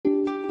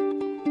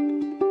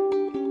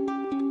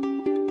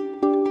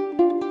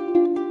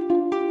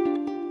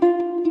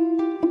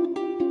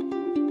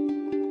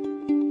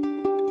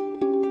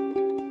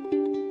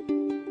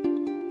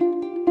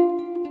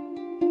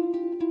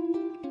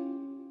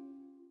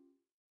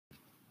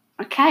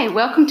Okay,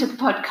 welcome to the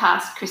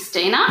podcast,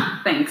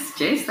 Christina. Thanks,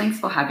 Jess. Thanks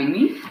for having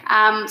me.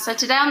 So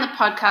today on the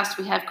podcast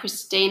we have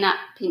Christina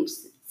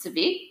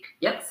Pincevic.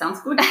 Yep,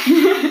 sounds good.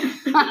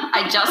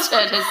 I just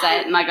heard her say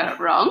it and I got it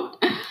wrong.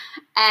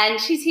 And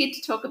she's here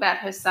to talk about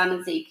her son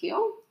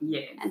Ezekiel.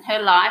 Yeah. And her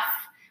life,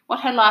 what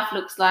her life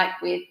looks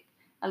like with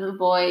a little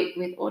boy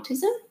with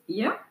autism.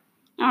 Yeah.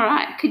 All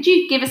right. Could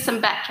you give us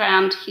some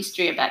background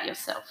history about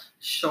yourself?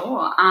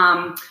 Sure.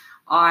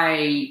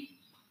 I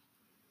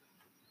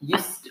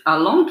used a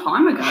long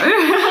time ago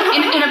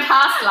in a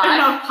past life.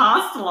 In a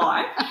past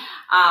life,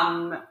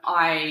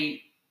 I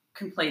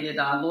completed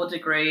a law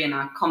degree and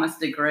a commerce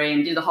degree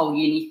and did the whole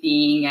uni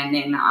thing, and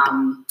then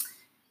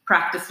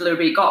practiced a little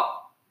bit.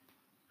 Got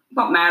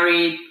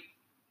married,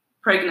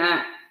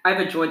 pregnant,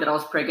 overjoyed that I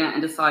was pregnant,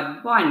 and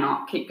decided why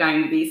not keep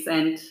going with this,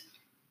 and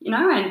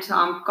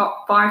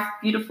got 5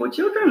 beautiful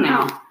children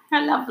now. Oh,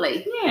 how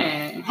lovely!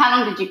 Yeah. How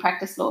long did you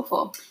practice law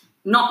for?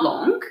 Not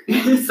long.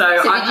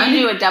 So did you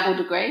do a double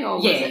degree? Or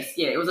yes,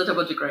 it was a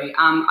double degree.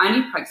 I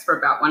only practiced for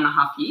about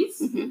 1.5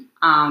 years,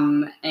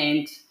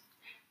 and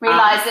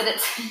realised that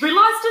it's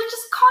realised it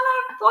just kind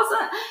of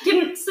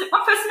didn't suit my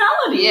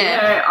personality.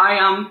 Yeah.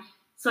 I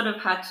sort of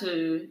had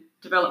to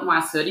develop my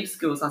assertive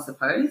skills, I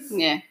suppose.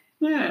 Yeah.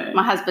 Yeah.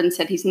 My husband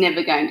said he's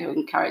never going to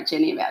encourage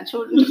any of our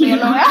children to be a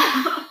lawyer.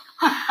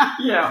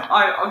 Yeah,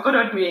 I've got to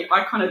admit,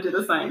 I kind of do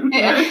the same.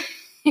 Yeah.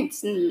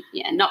 It's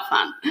not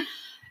fun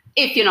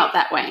if you're not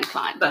that way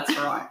inclined. That's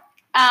right.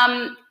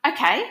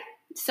 Okay,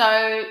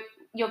 so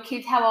your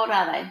kids, how old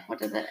are they? What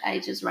do the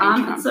ages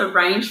range from? So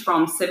range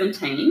from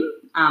 17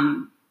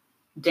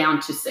 down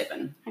to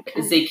 7. Okay.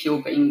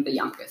 Ezekiel being the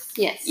youngest.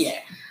 Yes. Yeah.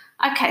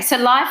 Okay, so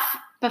life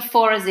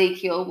before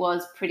Ezekiel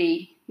was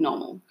pretty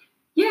normal.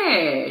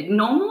 Yeah,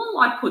 normal,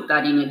 I put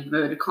that in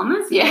inverted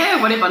commas. Yeah.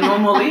 Yeah, whatever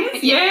normal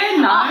is. Yeah,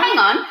 no. Oh, hang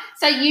on.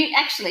 So you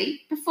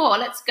actually,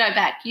 let's go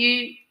back,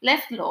 you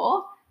left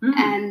law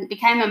and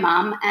became a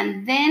mum,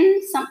 and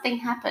then something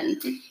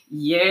happened.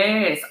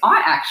 Yes,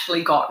 I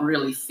actually got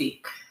really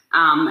sick.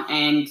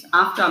 And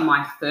after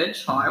my 3rd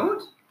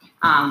child,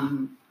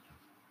 I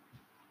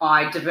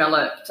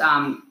developed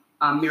a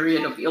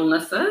myriad of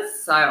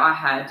illnesses. So I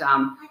had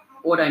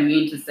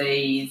autoimmune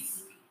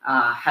disease,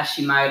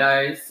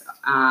 Hashimoto's,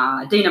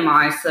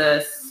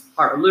 adenomyosis,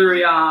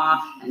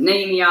 pyroluria,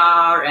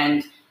 anemia,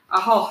 and a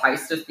whole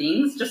host of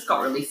things. Just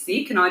got really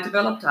sick, and I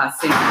developed a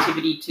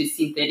sensitivity to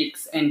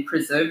synthetics and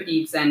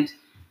preservatives, and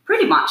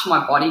pretty much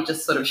my body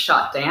just sort of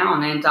shut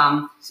down. And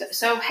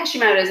so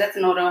Hashimoto's, that's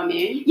an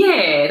autoimmune?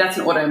 Yeah, that's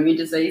an autoimmune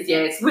disease. Yeah,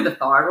 it's with the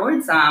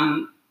thyroids.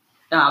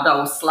 They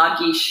were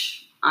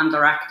sluggish,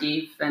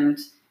 underactive, and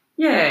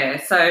yeah,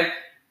 so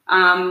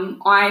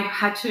I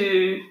had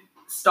to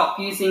stop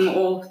using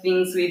all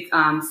things with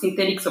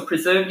synthetics or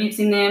preservatives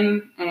in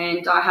them,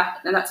 and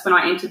that's when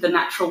I entered the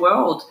natural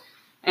world.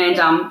 And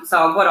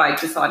so what I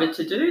decided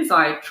to do is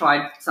I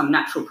tried some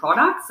natural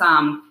products,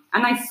 and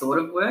they sort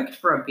of worked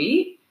for a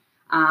bit,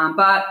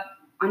 but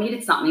I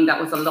needed something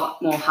that was a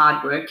lot more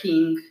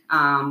hardworking,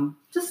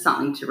 just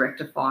something to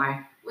rectify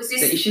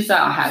the issues that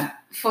I had.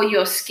 For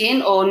your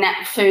skin or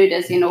food,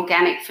 as in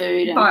organic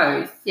food?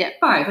 Both. Yeah.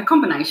 Both, a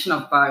combination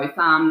of both.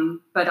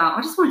 But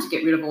I just wanted to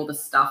get rid of all the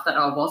stuff that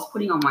I was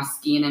putting on my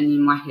skin and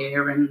in my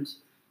hair and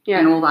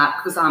all that.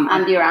 Because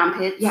under your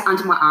armpits? Yeah,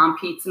 under my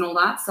armpits and all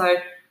that. So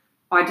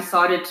I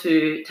decided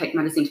to take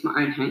matters into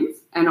my own hands,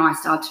 and I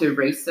started to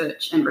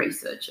research.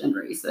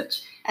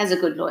 As a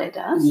good lawyer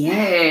does.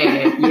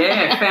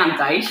 Yeah,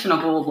 foundation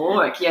of all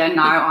law. Yeah,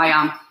 no,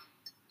 I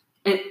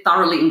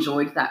thoroughly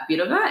enjoyed that bit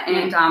of it.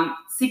 And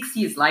 6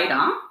 years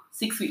later,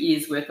 6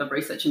 years worth of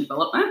research and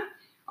development,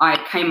 I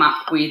came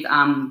up with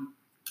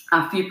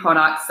a few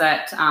products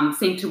that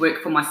seemed to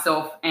work for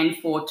myself and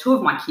for 2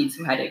 of my kids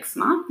who had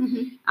eczema.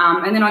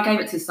 And then I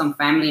gave it to some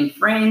family and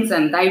friends,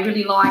 and they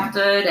really liked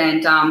it.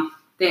 And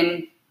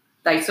then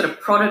they sort of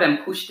prodded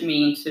and pushed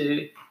me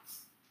into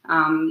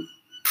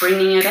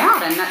bringing it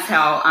out. And that's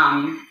how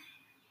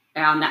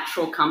our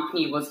natural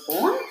company was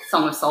born,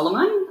 Song of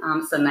Solomon,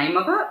 is the name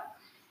of it.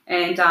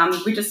 And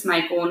we just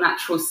make all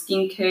natural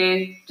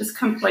skincare, just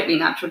completely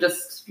natural,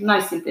 just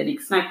no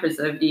synthetics, no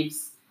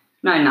preservatives,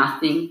 no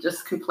nothing,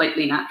 just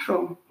completely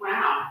natural.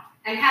 Wow.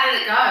 And how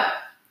did it go?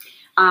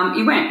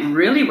 It went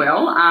really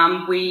well.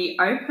 We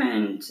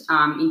opened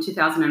in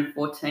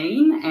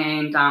 2014,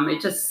 and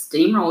it just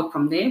steamrolled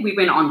from there. We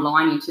went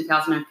online in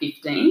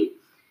 2015,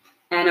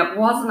 and it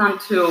wasn't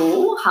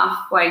until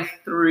halfway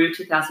through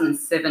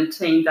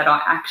 2017 that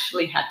I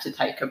actually had to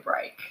take a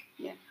break.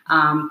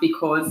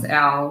 Because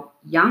our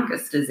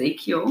youngest,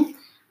 Ezekiel,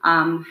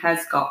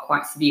 has got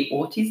quite severe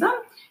autism,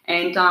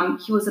 and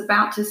he was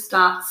about to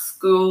start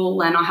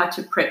school, and I had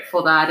to prep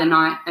for that, and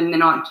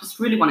then I just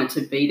really wanted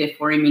to be there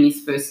for him in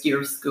his first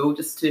year of school,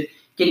 just to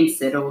get him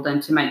settled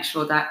and to make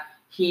sure that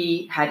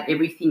he had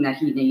everything that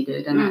he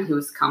needed and that he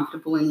was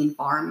comfortable in the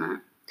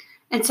environment.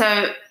 And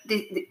so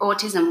the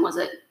autism,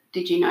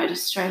 did you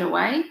notice straight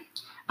away?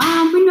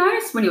 We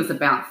noticed when he was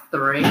about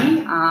 3.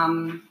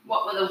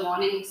 What were the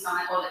warning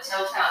signs or the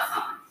telltale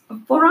signs?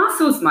 For us,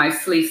 it was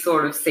mostly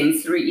sort of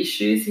sensory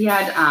issues. He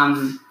had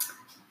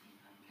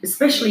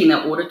especially in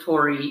the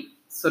auditory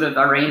sort of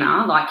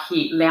arena, like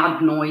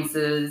loud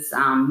noises,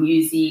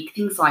 music,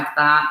 things like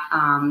that.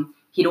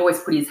 He'd always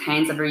put his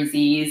hands over his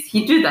ears.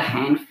 He'd do the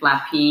hand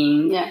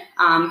flapping,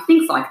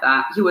 things like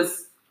that.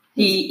 Was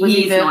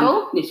he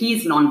verbal? He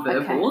is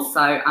non-verbal, okay.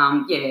 So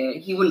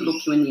he wouldn't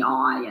look you in the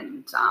eye,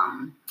 and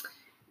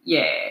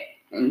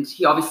and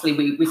he obviously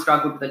we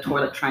struggled with the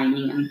toilet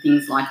training and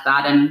things like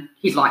that, and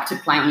he'd like to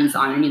play on his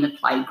own in the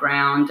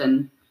playground.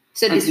 And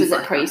so this was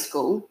at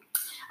preschool?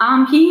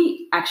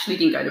 He actually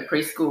didn't go to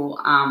preschool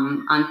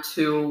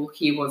until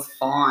he was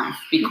 5,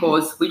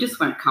 because we just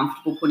weren't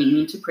comfortable putting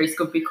him into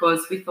preschool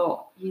because we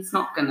thought he's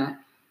not going to.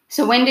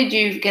 So when did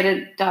you get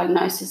a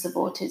diagnosis of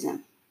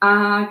autism?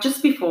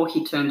 Just before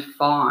he turned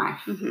 5,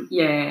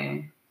 yeah.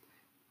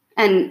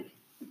 And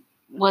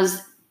was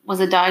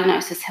a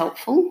diagnosis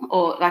helpful,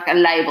 or like a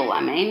label,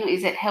 I mean?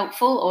 Is it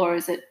helpful or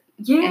is it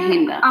a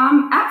hinder?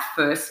 At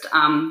first,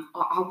 I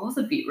was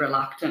a bit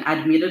reluctant,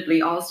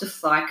 admittedly. I was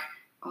just like,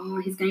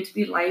 oh, he's going to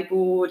be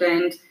labelled,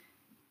 and,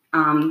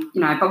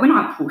 but when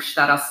I pushed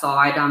that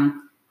aside,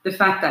 the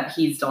fact that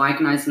he's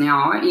diagnosed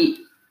now,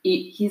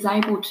 he's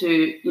able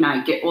to,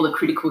 get all the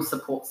critical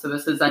support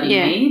services that he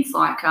needs.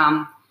 Like,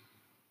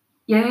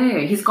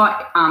 he's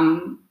got,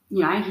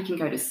 he can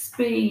go to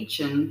speech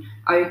and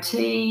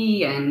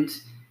OT and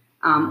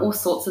all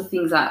sorts of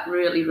things that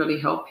really, really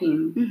help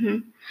him. Mm-hmm.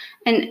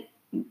 And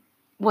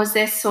was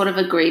there sort of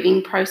a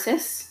grieving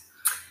process?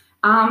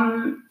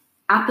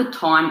 At the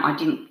time, I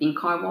didn't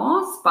think I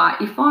was,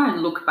 but if I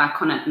look back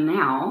on it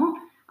now,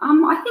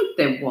 I think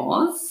there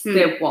was.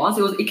 There was.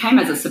 It came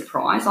as a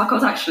surprise. Like, I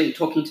was actually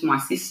talking to my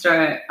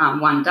sister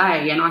one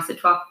day, and I said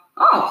to her,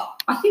 "Oh,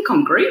 I think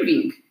I'm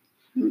grieving."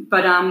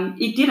 But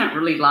it didn't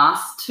really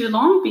last too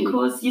long,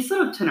 because you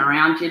sort of turn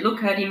around, you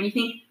look at him, and you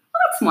think, "Oh,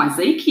 that's my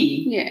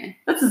Zeke. Yeah,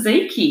 that's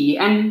Zeke."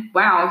 And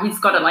wow, he's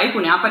got a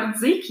label now, but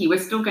it's Zeke. We're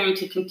still going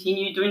to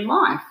continue doing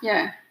life.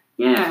 Yeah,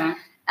 yeah.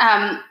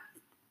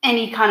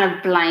 Any kind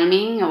of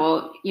blaming,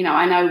 or,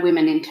 I know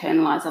women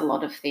internalise a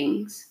lot of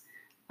things.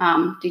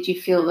 Did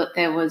you feel that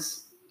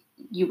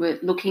you were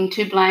looking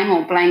to blame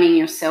or blaming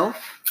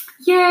yourself?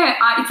 Yeah,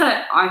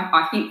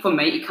 I think for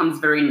me it comes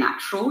very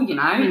natural,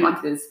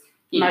 like there's...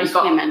 Most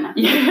women.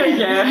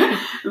 Yeah.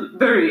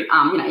 Very,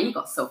 you've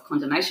got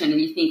self-condemnation,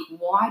 and you think,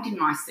 why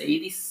didn't I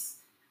see this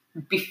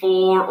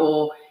before?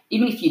 Or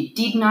even if you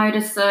did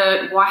notice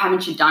it, why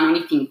haven't you done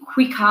anything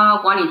quicker?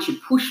 Why didn't you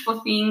push for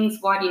things?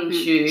 Why didn't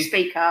you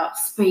speak up?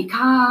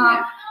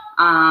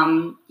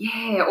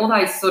 Yeah. All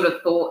those sort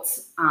of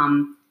thoughts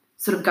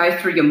sort of go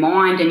through your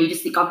mind, and you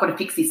just think, I've got to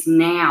fix this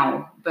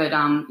now. But,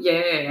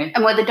 yeah.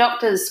 And were the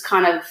doctors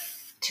kind of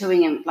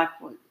toing him, like,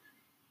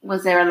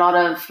 was there a lot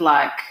of,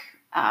 like,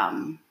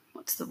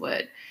 what's the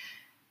word,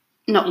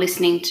 not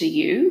listening to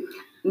you?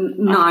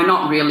 No,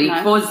 not really.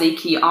 No. For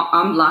Zeke,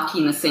 I'm lucky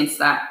in the sense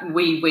that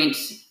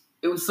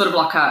it was sort of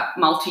like a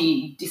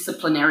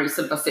multidisciplinary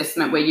sort of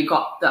assessment where you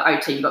got the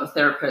OT, you got the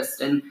therapist,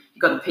 and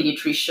you got the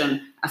paediatrician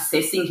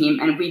assessing him,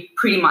 and we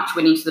pretty much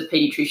went into the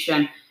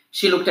paediatrician.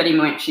 She looked at him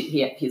and went,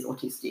 he's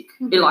autistic.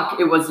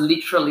 Mm-hmm. It was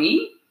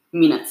literally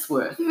minutes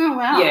worth. Oh,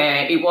 wow.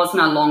 Yeah, it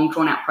wasn't a long,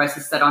 drawn-out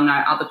process that I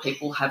know other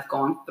people have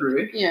gone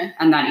through. Yeah.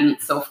 And that in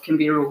itself can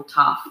be real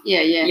tough.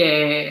 Yeah.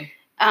 Yeah.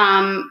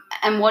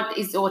 And what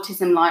is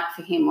autism like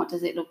for him? What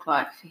does it look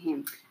like for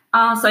him?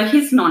 So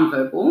he's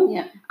nonverbal.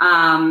 Yeah.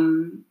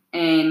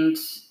 And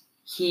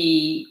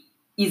he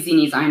is in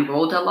his own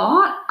world a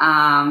lot.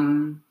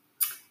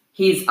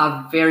 He's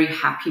a very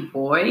happy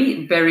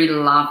boy, very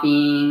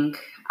loving,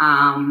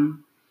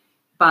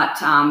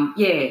 but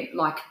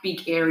like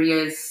big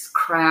areas,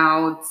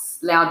 crowds,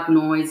 loud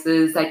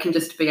noises, they can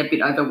just be a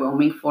bit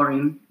overwhelming for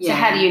him. Yeah.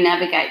 So how do you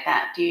navigate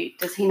that?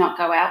 Does he not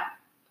go out,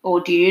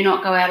 or do you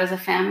not go out as a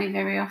family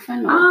very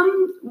often? Or?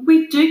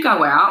 We do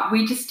go out.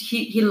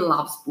 He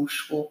loves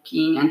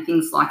bushwalking and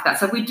things like that.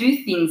 So we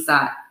do things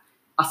that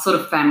are sort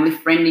of family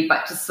friendly,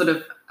 but just sort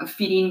of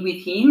fit in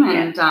with him.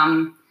 And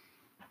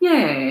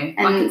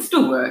it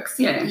still works.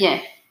 Yeah.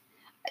 Yeah.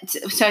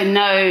 So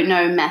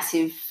no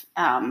massive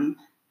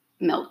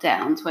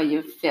meltdowns where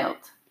you've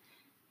felt.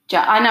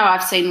 I know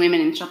I've seen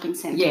women in shopping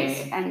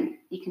centres, and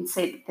you can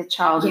see the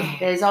child. Yeah.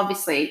 There's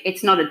obviously,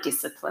 it's not a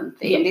discipline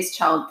thing. Yeah. This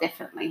child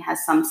definitely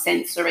has some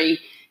sensory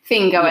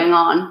thing going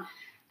on,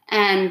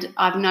 and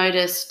I've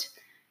noticed,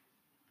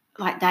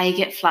 like, they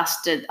get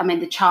flustered. I mean,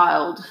 the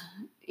child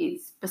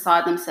is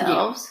beside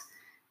themselves,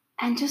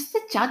 and just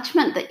the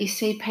judgment that you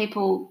see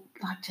people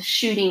like just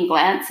shooting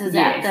glances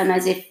at them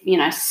as if,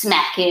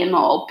 smack him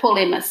or pull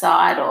him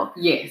aside. Or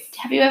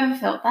have you ever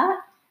felt that?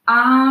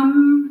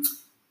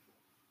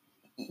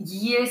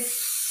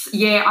 Yes.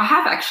 Yeah, I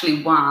have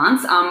actually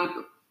once.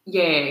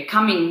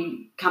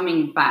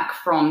 Coming back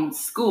from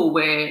school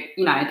where,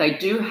 they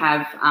do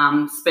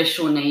have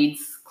special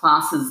needs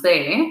classes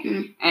there,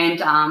 and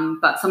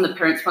but some of the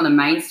parents from the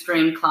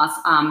mainstream class,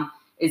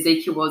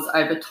 Ezekiel was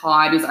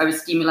overtired, he was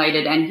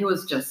overstimulated, and he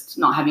was just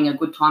not having a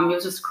good time. He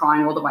was just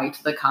crying all the way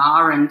to the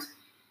car, and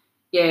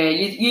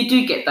you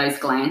do get those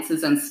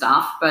glances and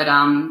stuff, but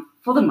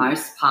for the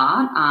most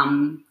part,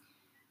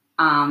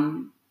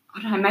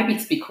 I don't know, maybe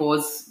it's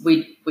because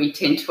we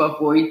tend to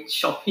avoid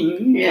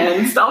shopping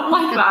and stuff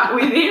like that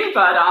with him.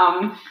 But,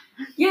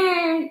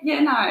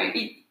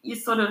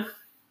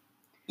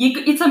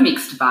 it's a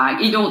mixed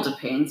bag. It all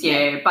depends,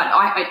 But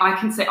I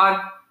can say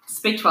I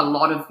speak to a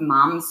lot of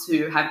mums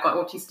who have got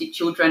autistic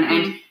children,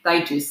 and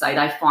they do say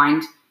they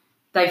find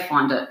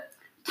it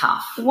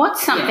tough.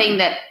 What's something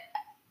that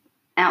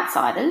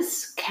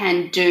outsiders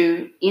can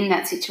do in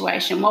that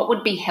situation? What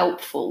would be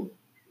helpful,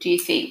 do you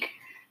think?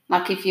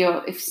 Like if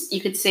you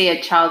could see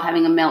a child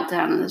having a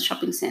meltdown in the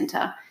shopping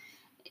centre,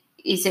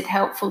 is it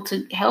helpful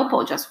to help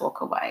or just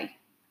walk away?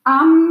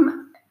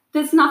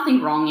 There's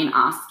nothing wrong in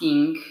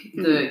asking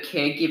the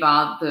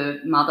caregiver,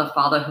 the mother,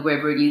 father,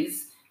 whoever it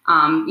is,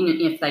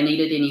 if they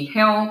needed any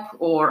help,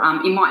 or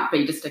it might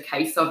be just a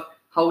case of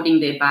holding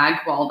their bag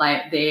while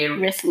they're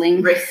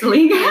wrestling,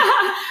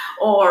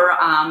 or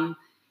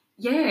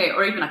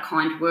or even a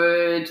kind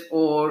word,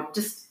 or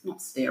just not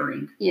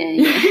staring.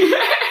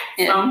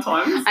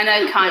 Sometimes I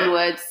know kind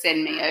words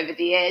send me over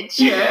the edge.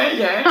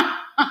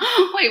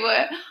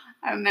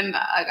 I remember,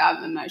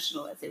 I'm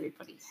emotional, as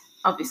everybody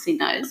obviously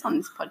knows on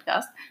this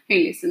podcast who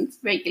listens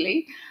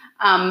regularly.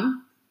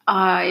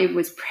 I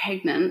was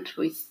pregnant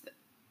with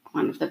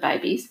one of the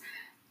babies,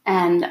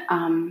 and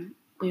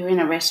we were in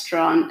a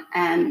restaurant,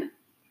 and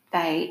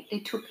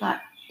it took I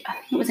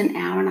think it was an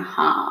hour and a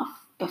half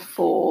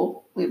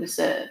before we were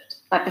served,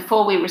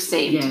 before we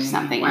received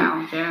something.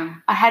 Wow, yeah.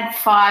 I had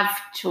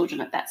 5 children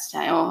at that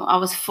stage, or I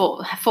was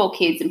 4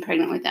 kids and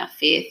pregnant with our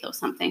 5th or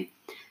something,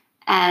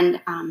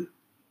 and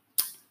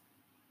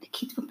the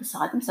kids were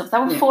beside themselves. They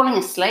were falling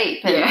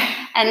asleep.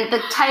 And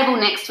the table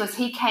next to us,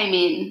 he came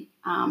in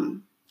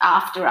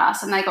after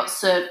us, and they got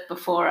served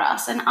before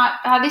us. And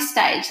by this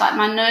stage,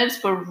 my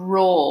nerves were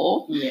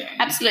raw,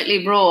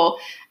 absolutely raw.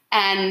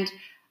 And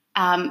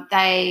an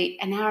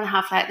hour and a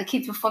half later, the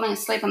kids were falling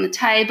asleep on the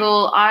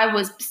table. I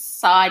was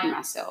beside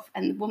myself.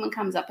 And the woman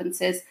comes up and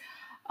says,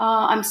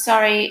 "Oh, I'm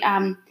sorry.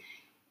 I'm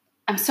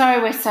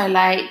sorry we're so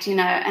late,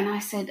 And I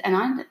said,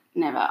 I'm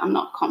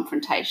not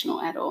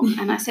confrontational at all.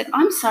 And I said,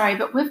 "I'm sorry,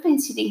 but we've been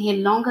sitting here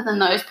longer than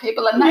those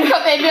people," and they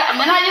got their and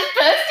then I just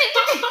burst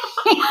into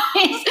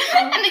tears.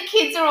 And the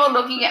kids are all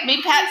looking at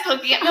me, Pat's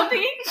looking at me, I'm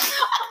thinking,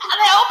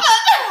 help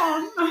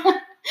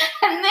it.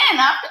 And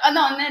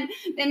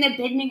then they're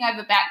bending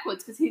over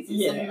backwards because he's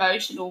this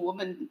emotional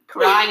woman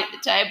crying at the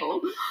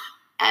table.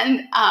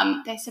 And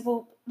they said,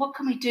 "Well, what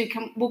can we do?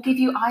 We'll give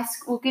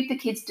the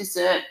kids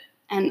dessert."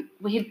 And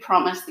we had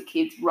promised the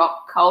kids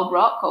Cold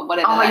Rock or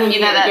whatever,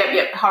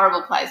 that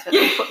horrible place where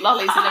they put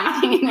lollies and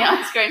everything in the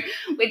ice cream.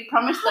 We'd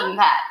promised them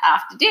that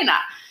after dinner.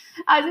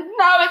 I said,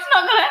 "No, it's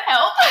not going to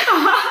help."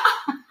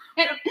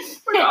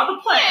 We've got other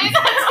plans.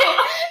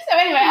 So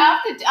anyway,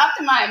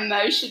 after my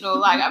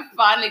emotional, I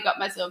finally got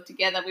myself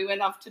together, we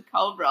went off to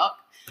Cold Rock,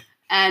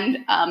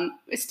 and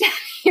we're standing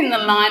in the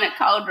line at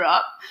Cold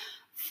Rock,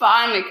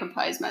 finally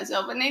composed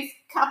myself, and this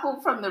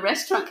couple from the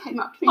restaurant came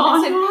up to me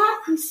and said,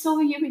 "I saw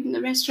you in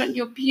the restaurant,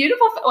 you're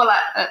beautiful." Well,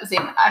 that was it.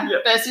 I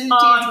burst into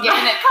tears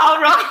again at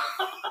Cold Rock.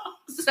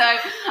 So,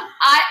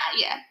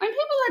 when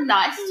people are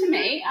nice to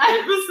me,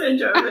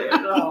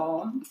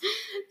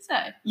 So,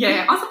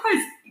 I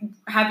suppose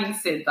having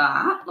said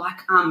that,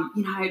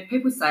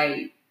 people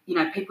say,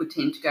 people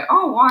tend to go,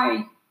 "Oh,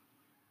 I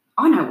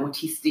know an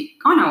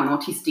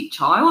autistic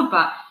child,"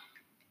 but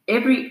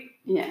every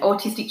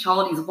autistic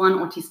child is one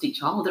autistic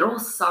child. They're all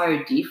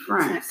so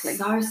different,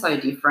 so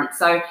different.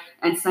 So,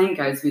 and same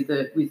goes with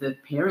the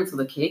parents or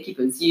the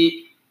caregivers.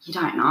 You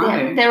don't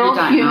know. They're all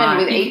human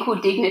with equal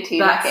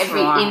dignity, like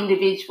every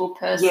individual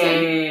person.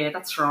 Yeah,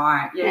 that's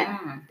right.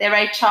 Yeah. They're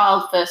a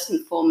child first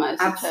and foremost.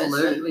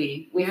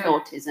 Absolutely. A person with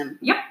autism.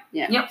 Yep.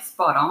 Yeah. Yep.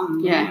 Spot on.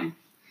 Yeah.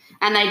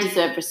 And they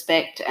deserve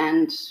respect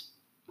and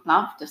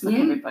love, just like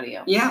everybody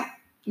else. Yeah.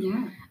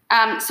 Yeah.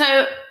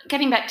 So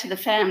getting back to the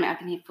family, I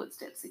can hear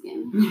footsteps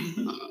again.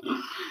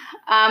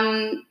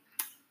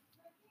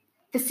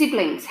 The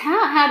siblings,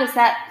 how does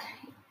that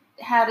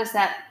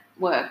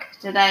work?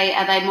 Are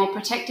they more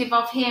protective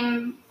of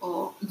him,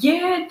 or?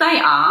 Yeah, they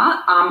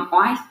are.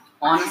 I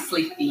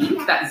honestly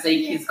think that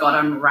Zeke has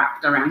got him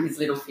wrapped around his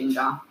little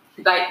finger.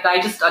 They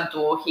just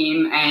adore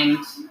him,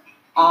 and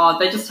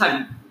they just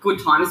have good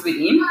times with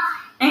him,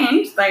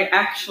 and they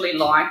actually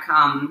like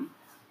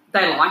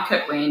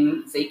it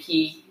when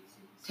Zeke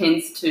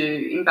tends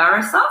to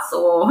embarrass us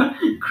or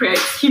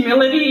creates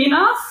humility in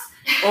us,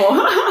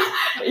 or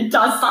it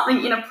does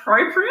something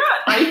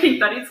inappropriate. They think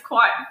that it's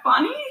quite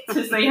funny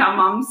to see how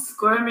mum's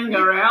squirming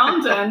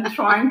around and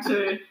trying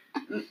to,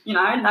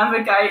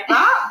 navigate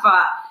that.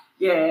 But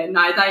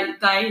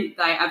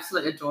they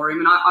absolutely adore him.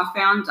 And I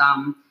found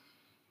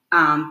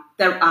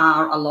there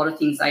are a lot of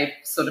things they've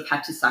sort of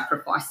had to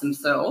sacrifice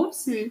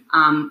themselves,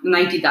 and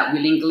they did that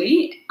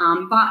willingly.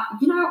 But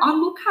I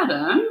look at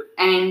them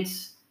and,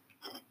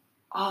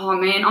 oh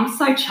man, I'm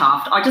so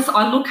chuffed.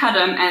 I look at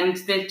them and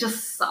they're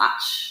just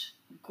such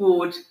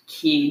good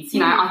kids.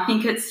 I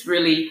think it's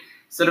really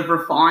sort of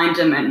refined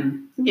them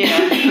and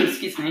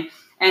excuse me,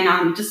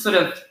 and just sort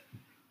of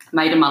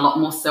made them a lot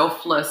more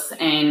selfless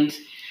and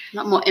a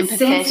lot more empathetic.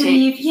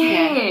 Sensitive.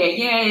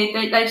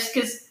 They just,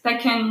 because they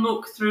can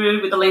look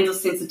through with the lens of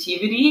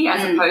sensitivity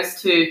as opposed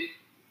to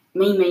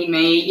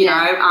me, you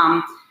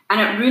know. And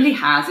it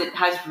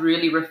has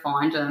really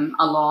refined them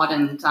a lot.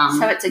 And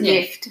so it's a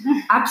gift.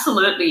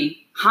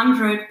 Absolutely,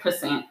 100%,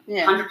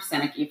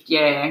 100% a gift.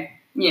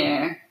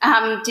 Yeah.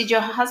 Did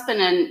your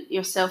husband and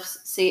yourself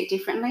see it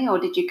differently, or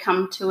did you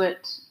come to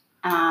it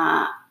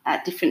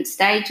at different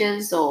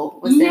stages, or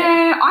was there?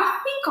 Yeah, I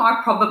think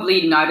I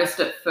probably noticed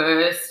it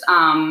first.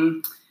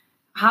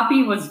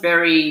 Hubby was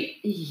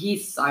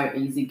he's so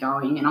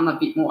easygoing, and I'm a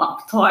bit more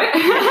uptight.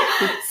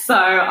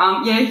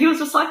 So, he was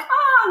just like,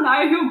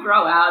 no, he'll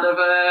grow out of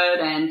it.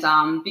 And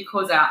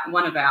because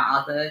one of our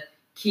other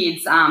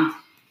kids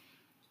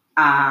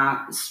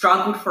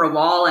struggled for a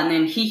while, and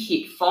then he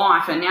hit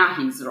 5, and now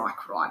he's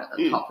like right at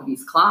the top of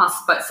his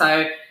class. But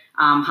so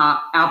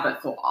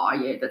Albert thought,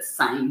 the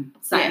same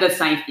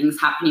things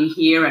happening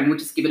here, and we'll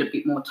just give it a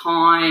bit more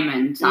time,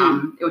 and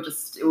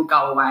it will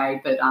go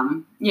away. But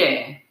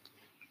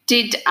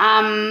Did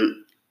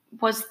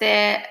was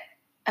there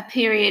a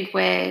period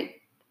where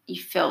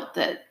you felt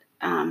that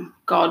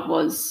God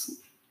was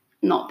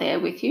not there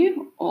with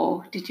you,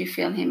 or did you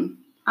feel him?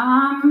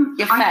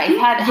 Your faith.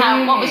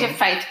 What was your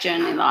faith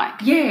journey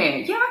like?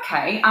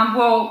 Okay.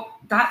 Well,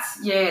 that's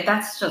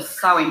just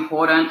so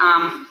important.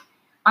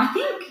 I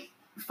think,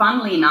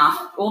 funnily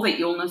enough, all the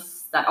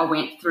illness that I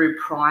went through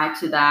prior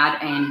to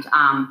that,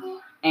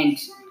 and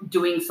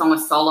doing Song of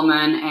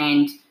Solomon,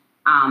 and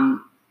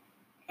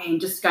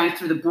just going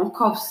through the book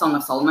of Song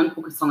of Solomon,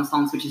 Book of Song of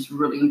Songs, which is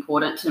really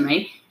important to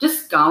me,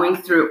 just going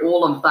through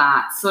all of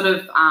that sort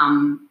of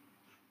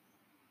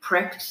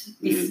prepped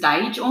this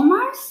stage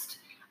almost,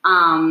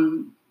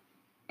 and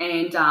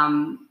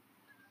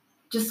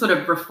just sort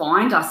of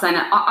refined us. And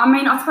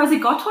I suppose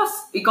it got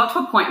to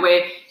a point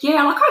where,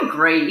 I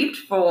grieved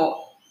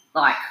for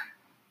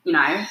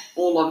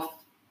all of,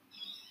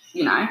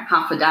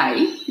 half a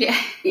day. Yeah.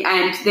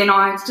 And then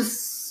I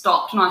just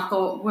stopped and I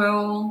thought,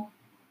 well,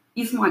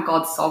 is my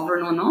God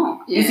sovereign or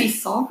not? Yeah. Is he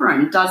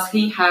sovereign? Does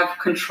he have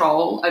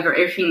control over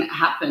everything that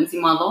happens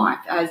in my life?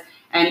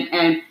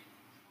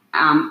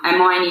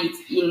 Am I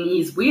in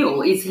his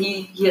will? Has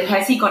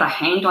he got a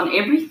hand on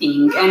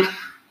everything?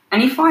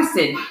 And if I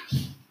say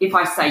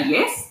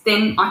yes,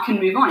 then I can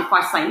move on. If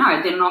I say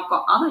no, then I've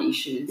got other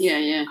issues.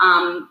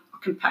 I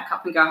can pack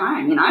up and go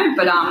home,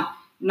 But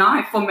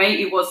no, for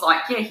me it was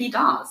like, he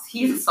does.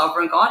 He is a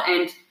sovereign God,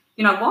 and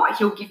you know what?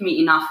 He'll give me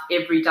enough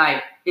every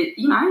day. It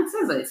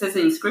says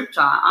it in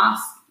Scripture.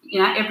 Ask,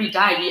 every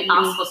day you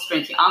ask for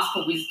strength, you ask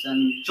for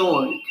wisdom,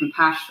 joy,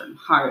 compassion,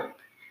 hope,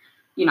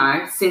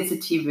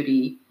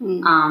 sensitivity.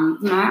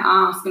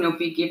 Ask and it'll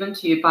be given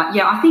to you. But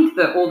I think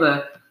that all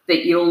the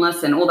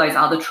illness and all those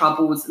other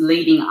troubles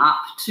leading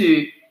up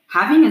to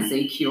having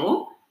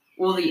Ezekiel,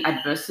 all the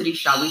adversity,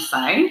 shall we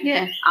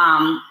say,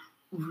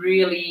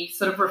 really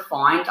sort of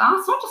refined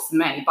us, not just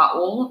me, but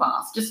all of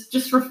us,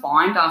 just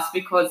refined us,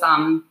 because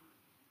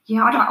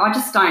I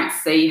just don't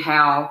see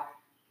how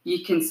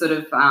you can sort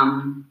of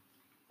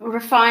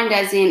refined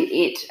as in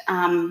it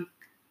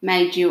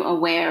made you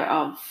aware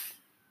of,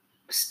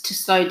 to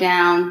slow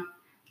down,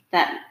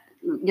 that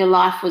your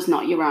life was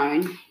not your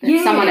own,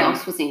 that someone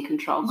else was in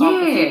control,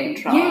 God was in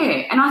control.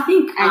 Yeah, and I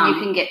think and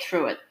you can get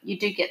through it. You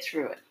do get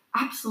through it.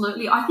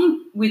 Absolutely. I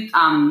think with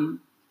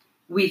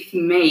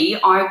me,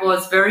 I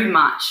was very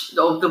much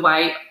the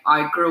way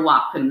I grew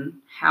up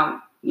and how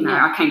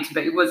I came to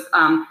be was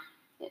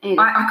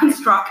I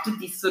constructed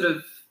this sort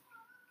of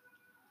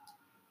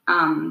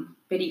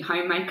Betty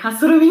Homemaker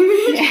sort of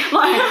image,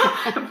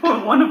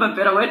 for want of a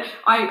better word.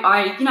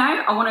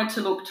 I wanted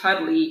to look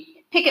totally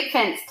picket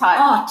fence type.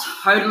 Oh,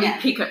 totally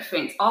picket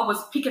fence. I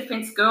was picket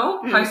fence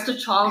girl, poster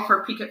child for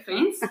a picket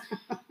fence.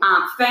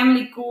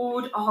 Family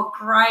good,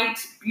 great,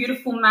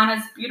 beautiful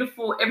manners,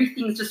 beautiful,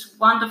 everything's just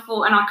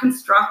wonderful. And I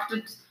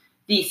constructed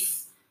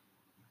this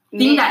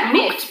thing that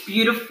looked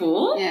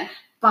beautiful,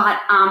 but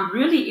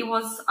really it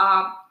was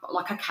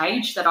like a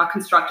cage that I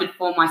constructed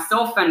for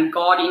myself, and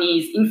God in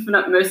his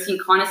infinite mercy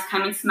and kindness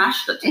came and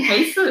smashed it to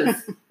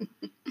pieces.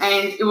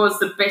 And it was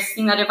the best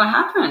thing that ever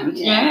happened.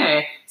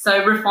 Yeah.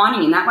 So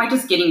refining in that way,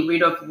 just getting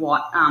rid of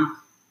what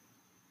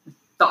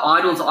the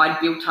idols I'd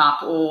built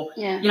up, or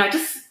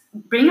just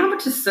being able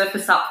to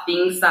surface up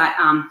things that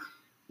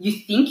you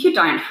think you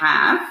don't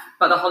have,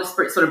 but the Holy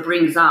Spirit sort of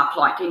brings up,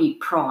 like any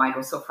pride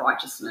or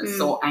self-righteousness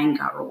or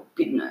anger or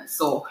bitterness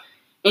or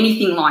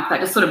anything like that,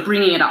 just sort of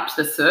bringing it up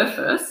to the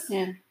surface,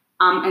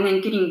 and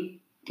then getting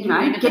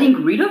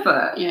rid of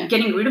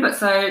it.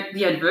 So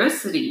the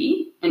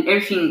adversity and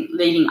everything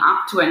leading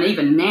up to it, and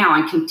even now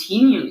and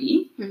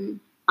continually,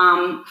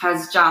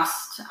 has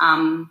just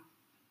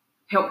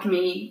helped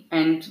me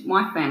and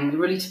my family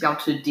really to be able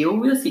to deal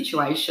with a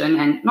situation,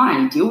 and not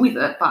only deal with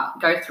it, but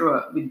go through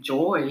it with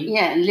joy.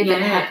 Yeah, live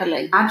it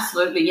happily.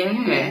 Absolutely,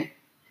 yeah.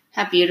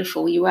 How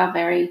beautiful. You are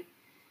very,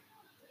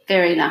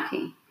 very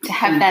lucky to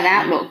have that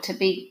outlook, to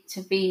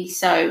be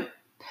so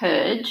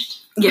purged.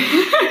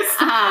 Yes,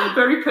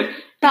 very purged.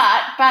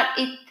 But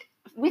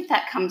with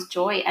that comes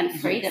joy and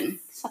freedom.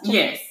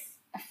 Yes.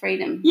 a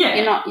freedom. Yeah.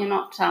 You're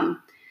not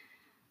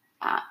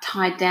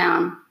tied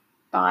down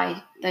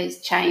by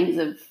these chains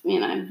of,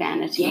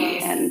 vanity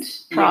and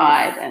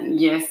pride and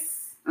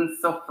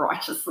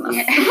self-righteousness.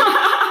 Yeah.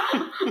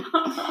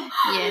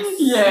 Yes.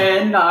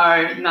 Yeah,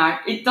 no.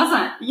 It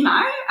doesn't,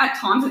 at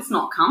times it's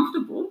not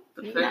comfortable,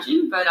 the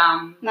purging, but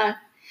no.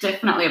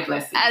 Definitely a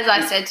blessing. As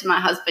I said to my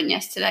husband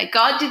yesterday,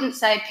 God didn't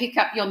say pick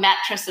up your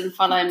mattress and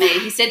follow me.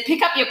 He said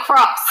pick up your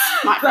cross,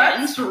 my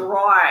friend.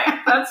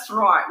 That's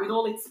right, with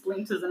all its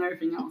splinters and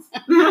everything else.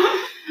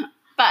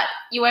 But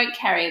you won't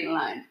carry it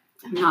alone.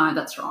 No,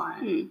 that's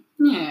right.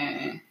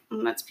 Yeah.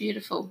 That's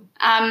beautiful.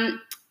 I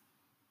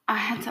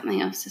had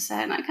something else to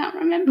say and I can't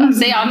remember.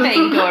 See, I'm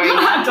being Dory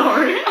now.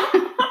 Dory.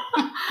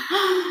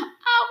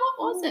 What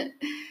was it?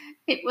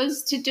 It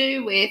was to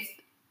do with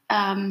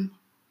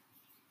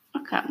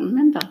I can't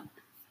remember.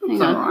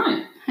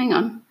 Hang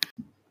on.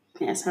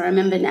 Yes, I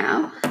remember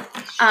now.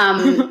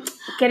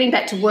 Getting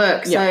back to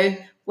work. Yep. So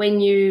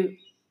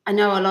I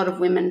know a lot of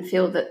women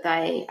feel that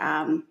they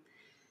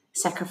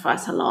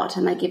sacrifice a lot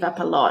and they give up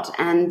a lot,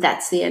 and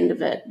that's the end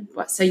of it.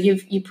 So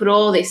you put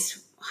all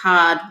this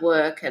hard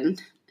work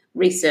and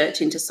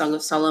research into Song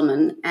of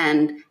Solomon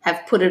and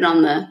have put it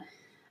on the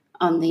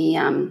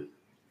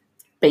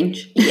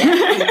bench. Yeah,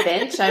 on the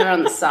bench over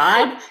on the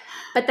side.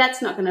 But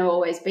that's not going to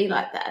always be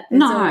like that.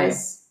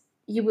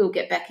 You will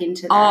get back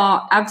into that.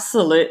 Oh,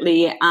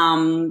 absolutely.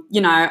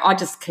 I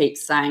just keep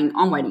saying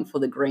I'm waiting for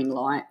the green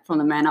light from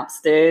the man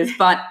upstairs.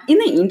 But in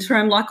the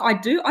interim,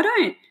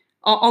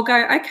 I'll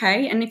go,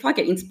 okay, and if I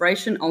get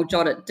inspiration, I'll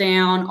jot it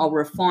down, I'll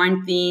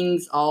refine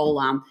things,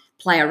 I'll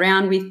play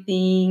around with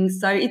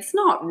things. So it's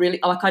not really,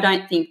 I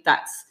don't think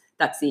that's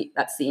it.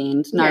 That's the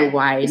end. No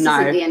way. This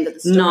isn't the end of the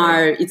story.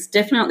 No, it's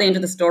definitely the end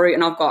of the story,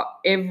 and I've got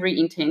every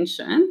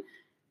intention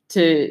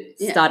to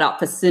start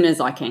up as soon as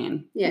I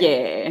can.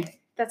 Yeah.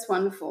 That's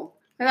wonderful.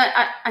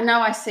 I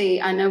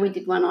know we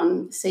did one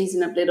on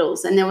Season of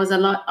Littles, and there was a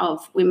lot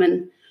of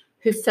women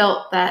who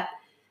felt that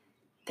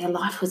their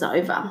life was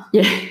over.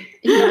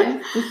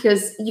 Yeah.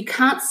 Because you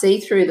can't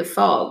see through the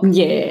fog.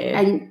 Yeah.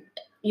 And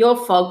your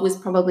fog was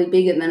probably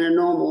bigger than a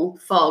normal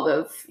fog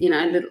of,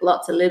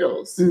 lots of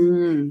littles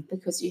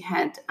because you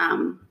had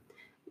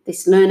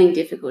this learning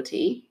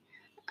difficulty.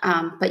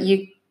 But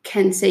you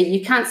can't see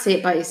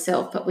it by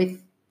yourself, but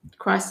with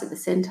Christ at the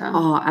centre.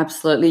 Oh,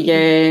 absolutely.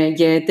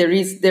 Yeah.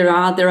 There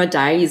are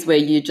days where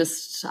you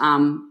just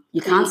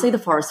you can't see the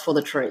forest for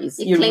the trees.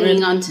 You're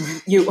clinging on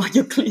to you're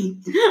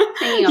clinging.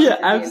 Yeah,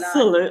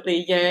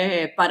 absolutely.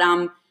 Yeah. But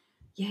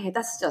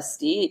that's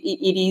just it.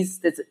 It is.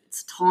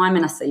 It's time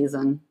and a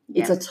season.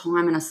 Yeah. It's a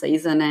time and a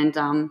season, and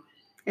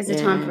there's a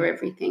time for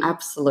everything.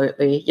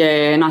 Absolutely.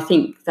 Yeah, and I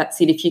think that's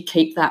it. If you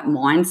keep that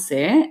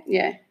mindset.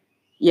 Yeah.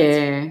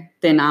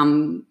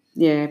 Then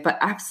but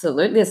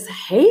absolutely, there's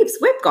heaps.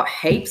 We've got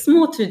heaps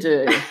more to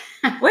do.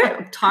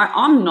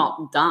 I'm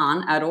not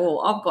done at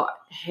all. I've got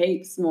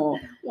heaps more.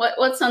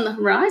 What's on the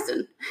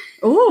horizon?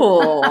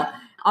 Oh,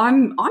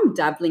 I'm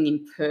dabbling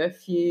in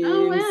perfumes.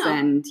 Oh, wow.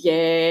 And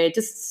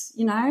just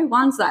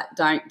ones that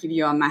don't give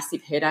you a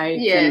massive headache.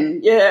 Yeah.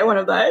 And one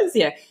of those.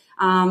 Yeah.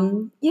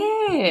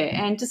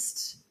 And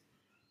just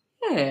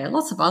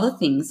lots of other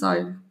things.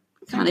 I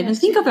can't even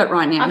think of it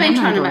right now. I've been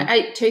trying to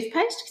make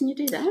toothpaste. Can you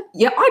do that?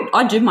 Yeah,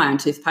 I do my own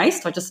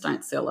toothpaste. I just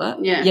don't sell it.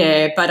 Yeah.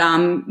 Yeah, but I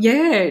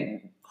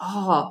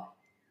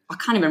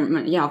can't even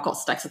remember. Yeah, I've got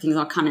stacks of things.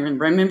 I can't even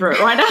remember it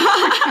right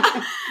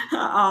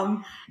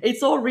now.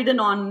 It's all written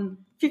on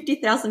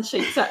 50,000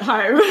 sheets at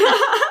home.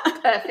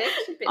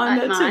 Perfect. A bit on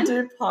like the mine.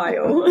 to-do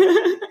pile.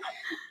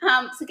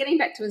 So getting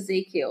back to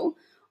Ezekiel,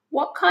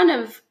 what kind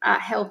of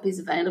help is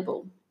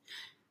available?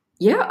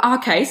 Yeah,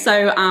 okay.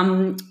 So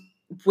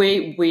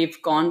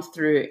we've gone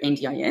through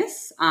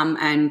NDIS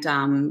and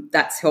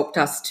that's helped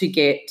us to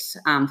get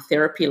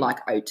therapy like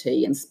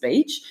OT and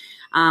speech.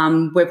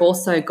 We've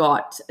also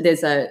got,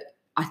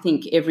 I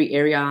think every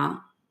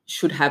area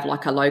should have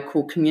like a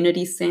local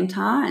community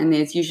centre, and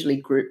there's usually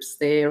groups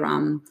there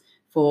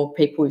for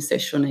people with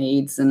special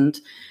needs. And,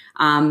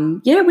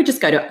 we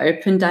just go to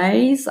open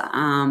days,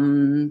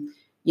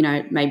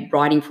 maybe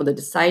writing for the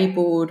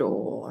disabled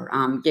or,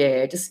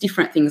 just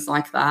different things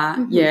like that.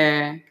 Mm-hmm.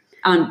 Yeah.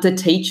 The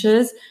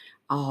teachers,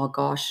 oh,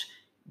 gosh,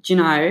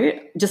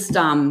 just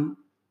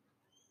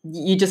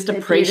you just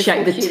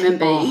appreciate the human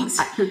beings.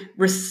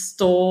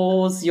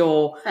 Restores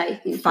your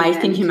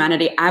faith in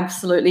humanity.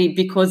 Absolutely,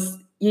 because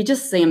you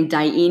just see them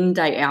day in,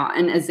 day out.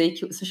 And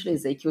Ezekiel, especially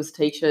Ezekiel's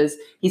teachers,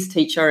 his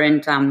teacher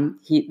and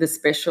the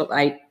special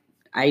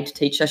aid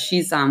teacher,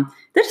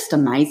 they're just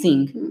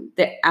amazing.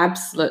 They're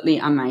absolutely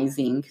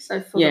amazing.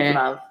 So full of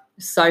love.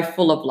 So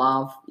full of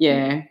love.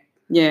 Yeah.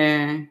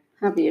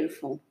 How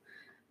beautiful.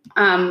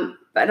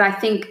 But I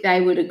think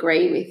they would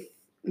agree with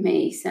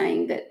me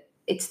saying that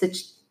it's the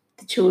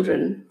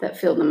children that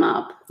fill them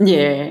up.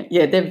 Yeah,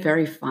 they're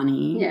very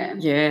funny.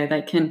 Yeah,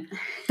 they can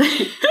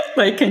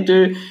they can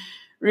do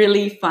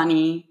really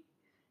funny,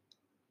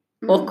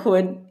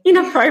 awkward,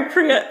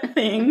 inappropriate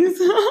things.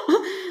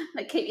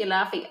 They keep you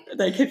laughing.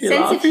 They keep you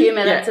laughing. Sense of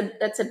humour,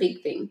 that's a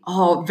big thing.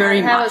 Oh,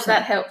 very much. How has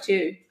that helped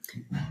you?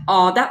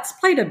 That's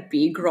played a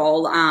big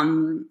role.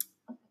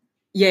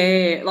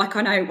 Yeah, like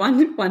I know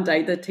one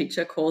day the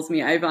teacher calls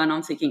me over and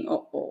I'm thinking,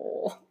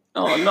 oh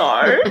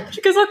no.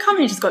 She goes, come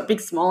in. She's got a big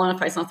smile on her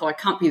face, and I thought, I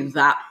can't be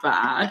that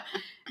bad.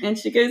 And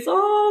she goes,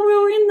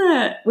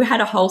 we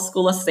had a whole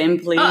school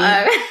assembly.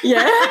 Uh-oh.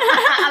 Yeah.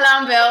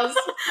 Alarm bells.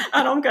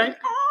 And I'm going,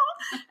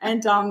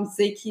 And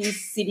Zeke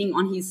is sitting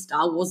on his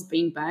Star Wars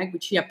beanbag,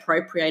 which he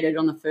appropriated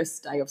on the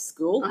first day of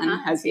school and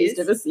has used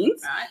ever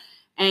since. Right.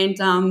 And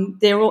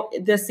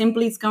the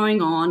assembly's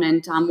going on,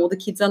 and all the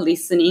kids are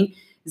listening.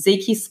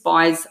 Zeke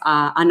spies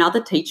another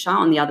teacher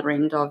on the other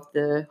end of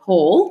the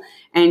hall,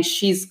 and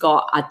she's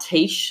got a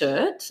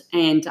T-shirt,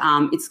 and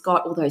it's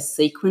got all those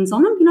sequins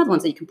on them. You know, the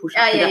ones that you can push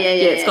up. Yeah.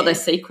 It's got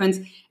those sequins,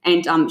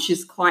 and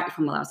she's quite, if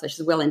I'm allowed to say,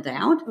 she's well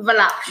endowed.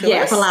 Voluptuous.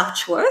 Yeah,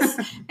 voluptuous.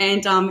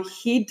 And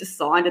he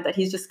decided that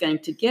he's just going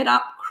to get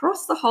up,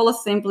 cross the whole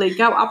assembly,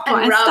 go up to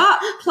her and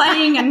start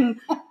playing and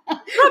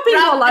rubbing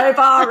all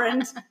over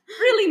and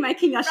really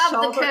making us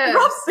rub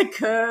the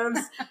curves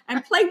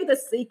and play with the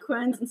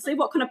sequins and see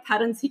what kind of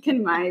patterns he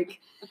can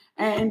make.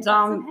 And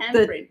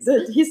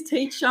his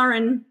teacher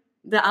and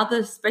the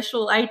other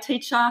special aid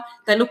teacher,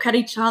 they look at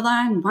each other,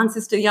 and one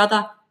says to the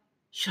other,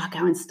 should I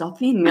go and stop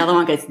him? And the other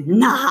one goes,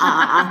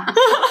 nah.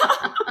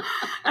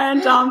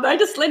 And they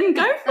just let him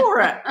go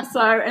for it.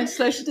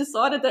 So she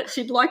decided that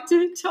she'd like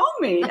to tell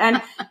me.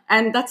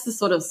 And that's the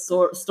sort of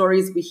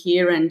stories we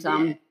hear. And,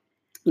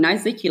 you know,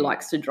 Zeke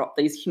likes to drop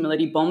these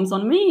humility bombs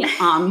on me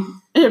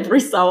every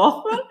so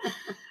often.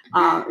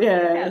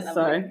 That's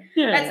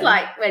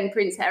like when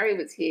Prince Harry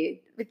was here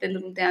with the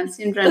little Down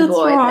syndrome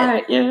boy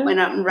that went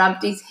up and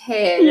rubbed his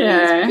hair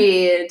and his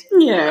beard.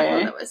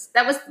 Yeah.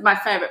 That was my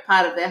favourite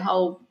part of their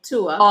whole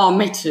tour. Oh,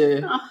 me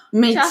too.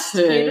 Me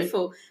too.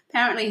 Beautiful.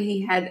 Apparently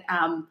he had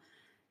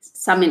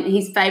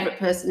his favourite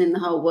person in the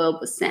whole world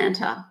was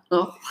Santa.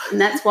 Oh.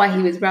 And that's why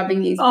he was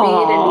rubbing his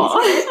beard and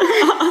his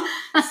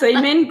hair. See,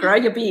 men, grow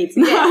your beards.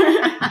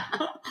 Yeah,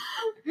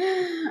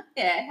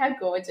 how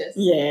gorgeous.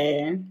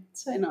 Yeah.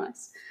 So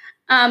nice.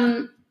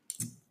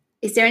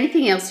 Is there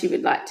anything else you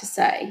would like to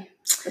say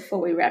before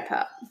we wrap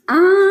up?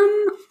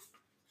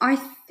 I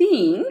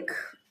think,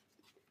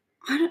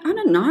 I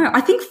don't know.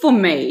 I think for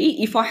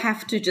me, if I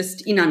have to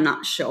just in a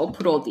nutshell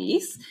put all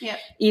this,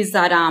 is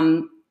that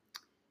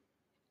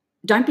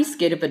don't be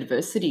scared of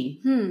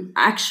adversity.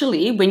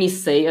 Actually, when you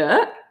see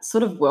it,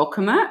 sort of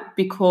welcome it,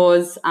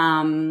 because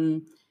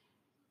when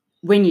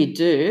you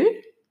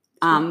do,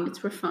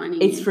 it's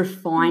refining. It's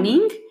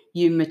refining.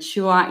 You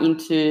mature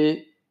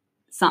into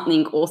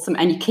something awesome,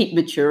 and you keep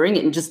maturing.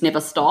 It just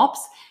never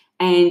stops,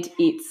 and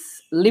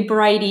it's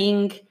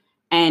liberating,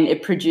 and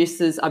it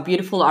produces a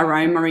beautiful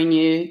aroma in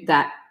you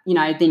that, you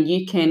know, then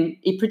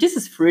it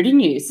produces fruit in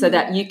you so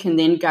that you can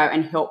then go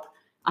and help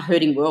a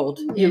hurting world.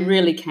 You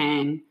really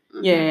can.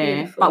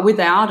 Beautiful. But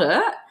without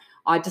it,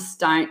 I just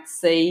don't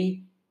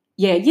see.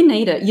 You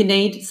need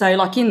it. So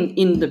like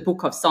in the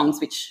Book of Songs,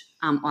 which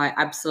I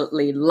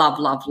absolutely love,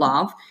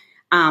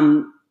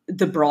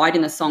 the bride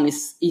in the song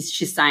is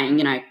she's saying,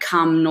 you know,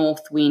 come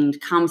north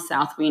wind, come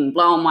south wind,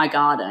 blow on my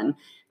garden.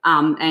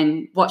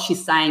 And what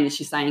she's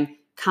saying,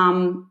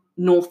 come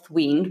north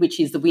wind, which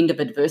is the wind of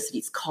adversity.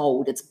 It's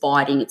cold, it's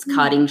biting, it's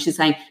cutting. She's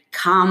saying,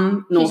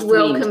 come north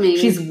wind.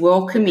 She's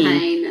welcoming. The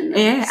pain and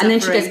and then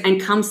she goes,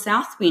 and come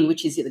south wind,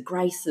 which is the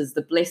graces,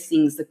 the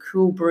blessings, the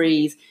cool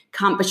breeze.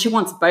 But she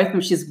wants both of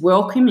them. She's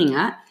welcoming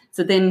it.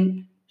 So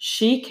then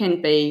she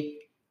can be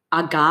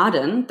a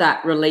garden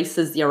that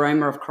releases the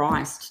aroma of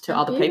Christ to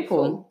other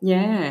people.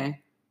 Yeah.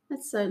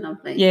 That's so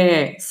lovely.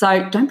 Yeah.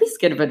 So don't be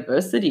scared of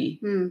adversity.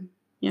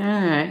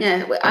 Yeah.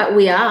 Yeah,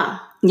 we are.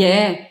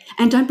 Yeah.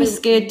 And don't be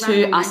scared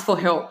to ask for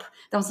help.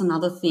 That was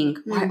another thing.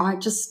 I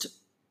just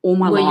all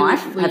my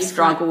life have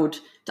struggled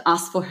to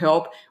ask for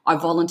help. I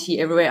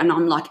volunteer everywhere, and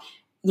I'm like,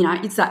 you know,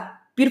 it's that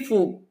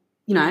beautiful,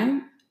 you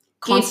know,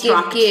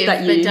 construct give,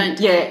 that you, but don't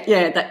take.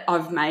 that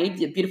I've made,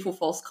 the beautiful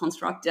false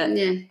construct that,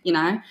 you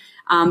know,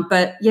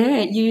 but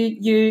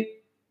you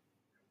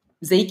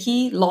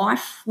Zeke,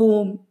 life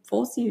will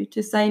force you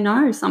to say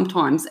no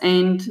sometimes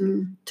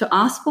and to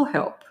ask for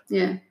help.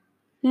 Yeah.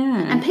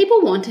 And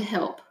people want to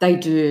help. They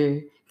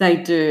do.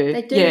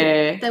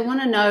 Yeah. They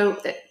want to know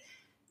that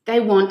they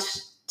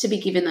want to be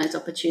given those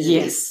opportunities.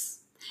 Yes.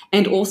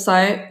 And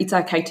also, it's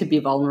okay to be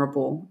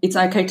vulnerable. It's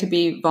okay to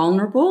be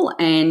vulnerable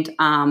and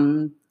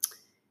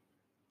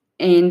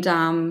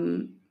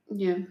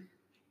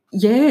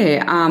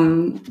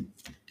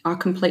I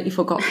completely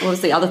forgot what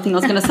was the other thing I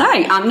was going to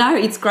say. No,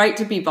 it's great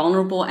to be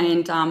vulnerable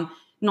and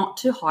not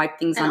to hide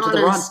things and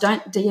under honest.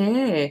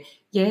 the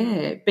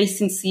rug. Be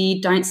sincere.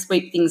 Don't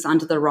sweep things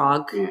under the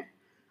rug. Yeah.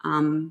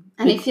 And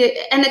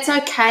it's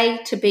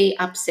okay to be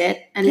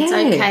upset, and it's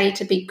okay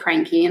to be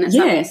cranky, and it's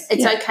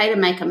okay to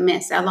make a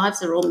mess. Our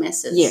lives are all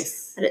messes.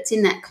 Yes, but it's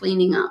in that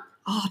cleaning up.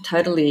 Oh,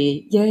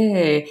 totally.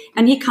 Yeah.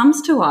 And he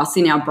comes to us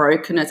in our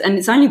brokenness, and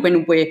it's only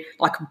when we're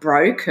like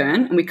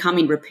broken and we come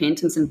in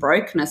repentance and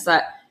brokenness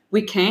that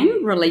we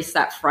can release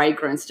that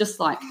fragrance. Just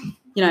like,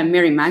 you know,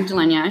 Mary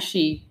Magdalene,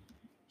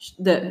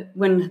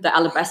 when the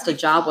alabaster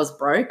jar was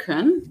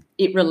broken,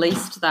 it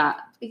released that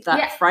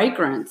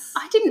fragrance.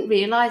 I didn't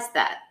realise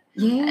that.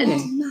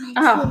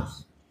 Yeah.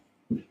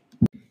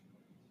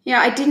 Yeah,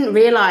 I didn't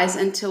realise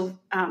until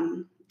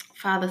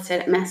Father said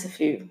at Mass a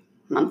few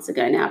months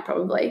ago now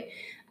probably,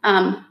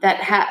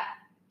 that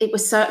it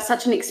was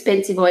such an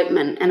expensive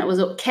ointment, and it was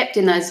kept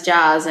in those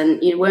jars,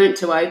 and you weren't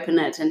to open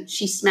it, and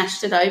she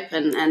smashed it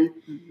open and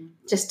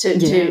just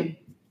to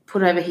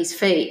put over his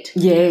feet.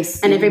 Yes.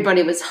 And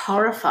everybody was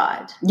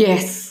horrified.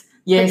 Yes.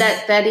 But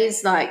that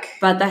is like...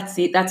 But that's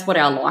it. That's what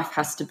our life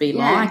has to be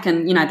like.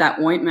 And, you know, that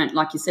ointment,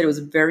 like you said, it was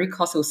very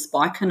costly. It was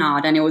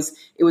spikenard, and it was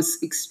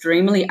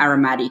extremely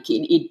aromatic.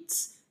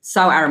 It's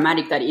so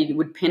aromatic that it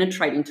would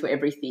penetrate into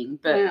everything.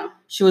 But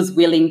she was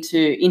willing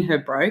to, in her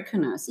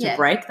brokenness, to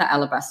break the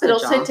alabaster jar.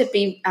 But also to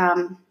be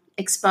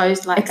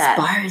exposed like that.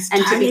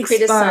 And to be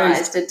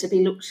criticised and to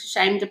be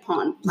shamed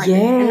upon.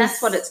 And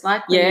that's what it's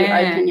like when you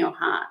open your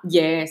heart.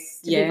 Yes.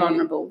 To be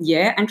vulnerable.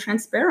 Yeah, and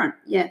transparent.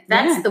 Yeah,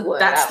 that's the word.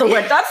 That's the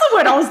word. That's the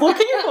word I was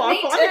looking for.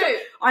 Me too.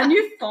 I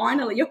knew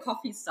finally. Your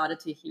coffee started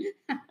to hit.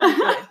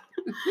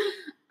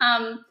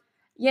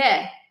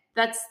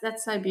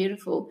 That's so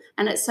beautiful,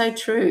 and it's so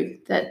true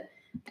that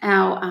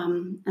our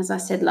as I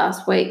said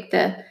last week,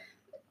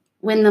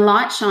 when the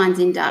light shines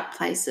in dark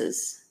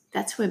places,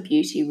 that's where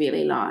beauty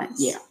really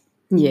lies.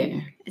 Yeah,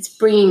 it's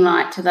bringing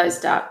light to those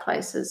dark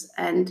places,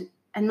 and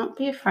not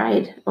be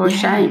afraid or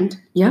ashamed.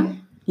 Yeah.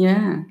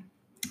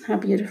 How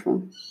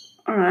beautiful.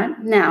 All right,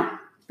 now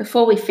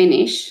before we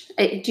finish,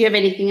 do you have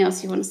anything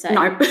else you want to say?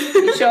 No.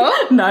 You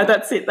sure? No,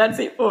 that's it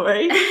for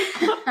me.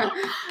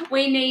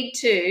 We need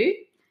to.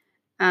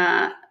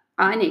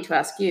 I need to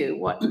ask you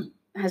what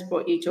has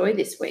brought you joy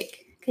this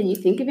week. Can you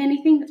think of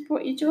anything that's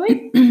brought you joy?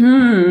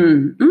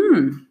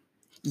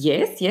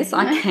 Yes,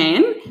 I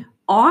can.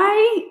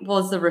 I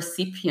was the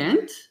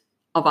recipient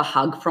of a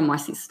hug from my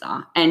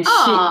sister, and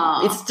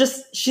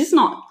she's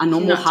not a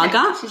normal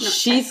hugger.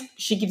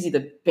 She gives you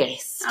the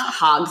best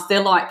hugs.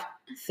 They're like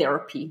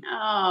therapy.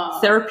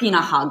 Therapy in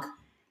a hug.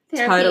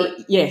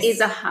 Therapy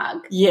is a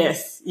hug.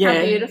 Yes, yeah.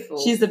 How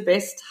beautiful. She's the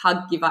best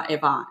hug giver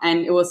ever,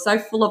 and it was so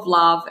full of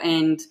love,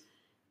 and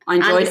I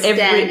enjoyed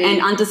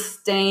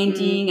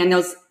understanding, and there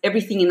was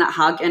everything in that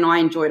hug, and I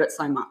enjoyed it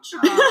so much.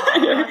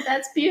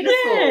 That's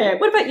beautiful. Yeah.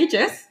 What about you,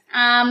 Jess?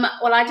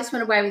 Well, I just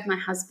went away with my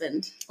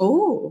husband.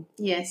 Oh.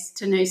 Yes,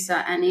 to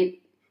Noosa, and it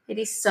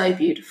is so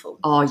beautiful.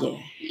 Oh, yeah.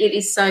 It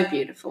is so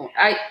beautiful.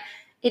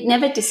 It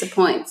never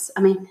disappoints.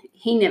 I mean,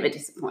 he never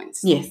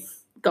disappoints.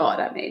 Yes.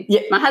 God, I mean.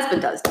 Yeah. My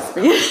husband does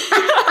disappoint.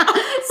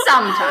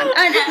 Sometimes.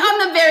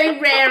 On a very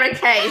rare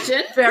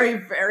occasion. Very,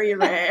 very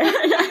rare.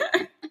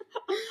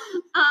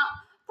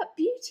 But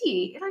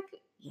beauty,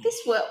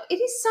 this world, it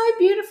is so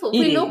beautiful.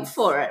 We look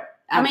for it.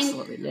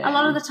 Absolutely, a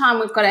lot of the time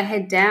we've got our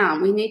head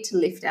down. We need to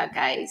lift our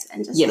gaze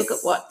and just look at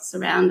what's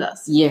around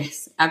us.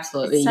 Yes,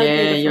 absolutely. It's so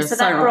beautiful. So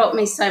that brought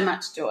me so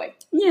much joy.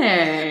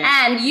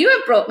 Yeah. And you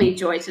have brought me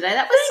joy today.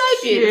 That was so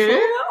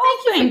beautiful.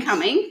 Thank you for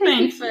coming.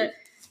 Thank you for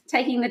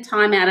taking the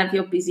time out of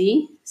your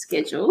busy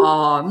schedule.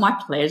 Oh, my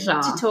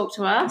pleasure. To talk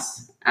to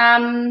us.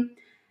 And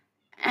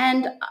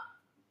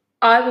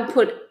I will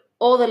put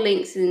all the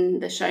links in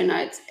the show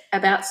notes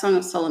about Song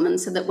of Solomon,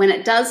 so that when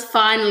it does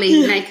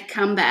finally make a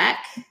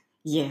comeback,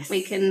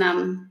 we can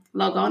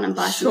log on and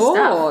buy some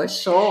stuff.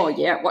 Sure.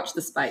 Yeah, watch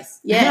the space.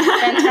 Yeah,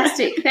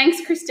 fantastic.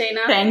 Thanks,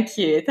 Christina. Thank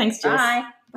you. Thanks, Jess. Bye.